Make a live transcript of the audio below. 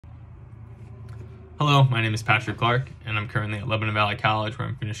Hello, my name is Patrick Clark, and I'm currently at Lebanon Valley College, where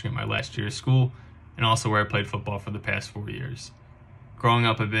I'm finishing my last year of school, and also where I played football for the past 4 years. Growing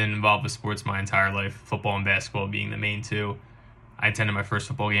up, I've been involved with sports my entire life, football and basketball being the main two. I attended my first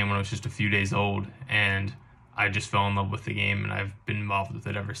football game when I was just a few days old, and I just fell in love with the game, and I've been involved with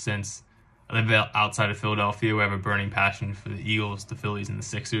it ever since. I live outside of Philadelphia, where I have a burning passion for the Eagles, the Phillies, and the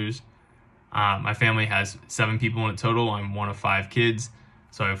Sixers. My family has 7 people in total. I'm one of 5 kids.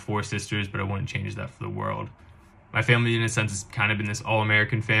 So I have 4 sisters, but I wouldn't change that for the world. My family, in a sense, has kind of been this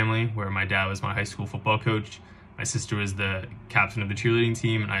all-American family, where my dad was my high school football coach, my sister was the captain of the cheerleading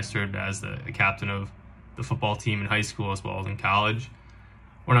team, and I served as the captain of the football team in high school as well as in college.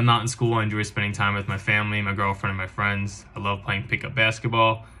 When I'm not in school, I enjoy spending time with my family, my girlfriend, and my friends. I love playing pickup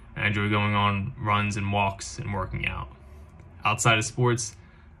basketball, and I enjoy going on runs and walks and working out. Outside of sports,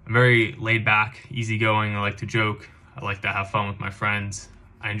 I'm very laid back, easygoing. I like to joke. I like to have fun with my friends.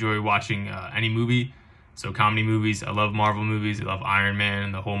 I enjoy watching any movie, so comedy movies. I love Marvel movies. I love Iron Man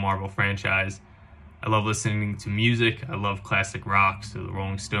and the whole Marvel franchise. I love listening to music. I love classic rock, so the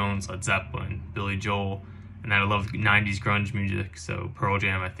Rolling Stones, Led Zeppelin, Billy Joel, and then I love 90s grunge music, so Pearl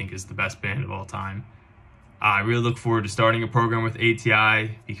Jam I think is the best band of all time. I really look forward to starting a program with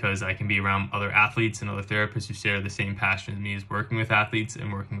ATI because I can be around other athletes and other therapists who share the same passion as me as working with athletes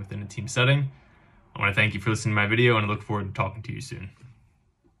and working within a team setting. I want to thank you for listening to my video, and I look forward to talking to you soon.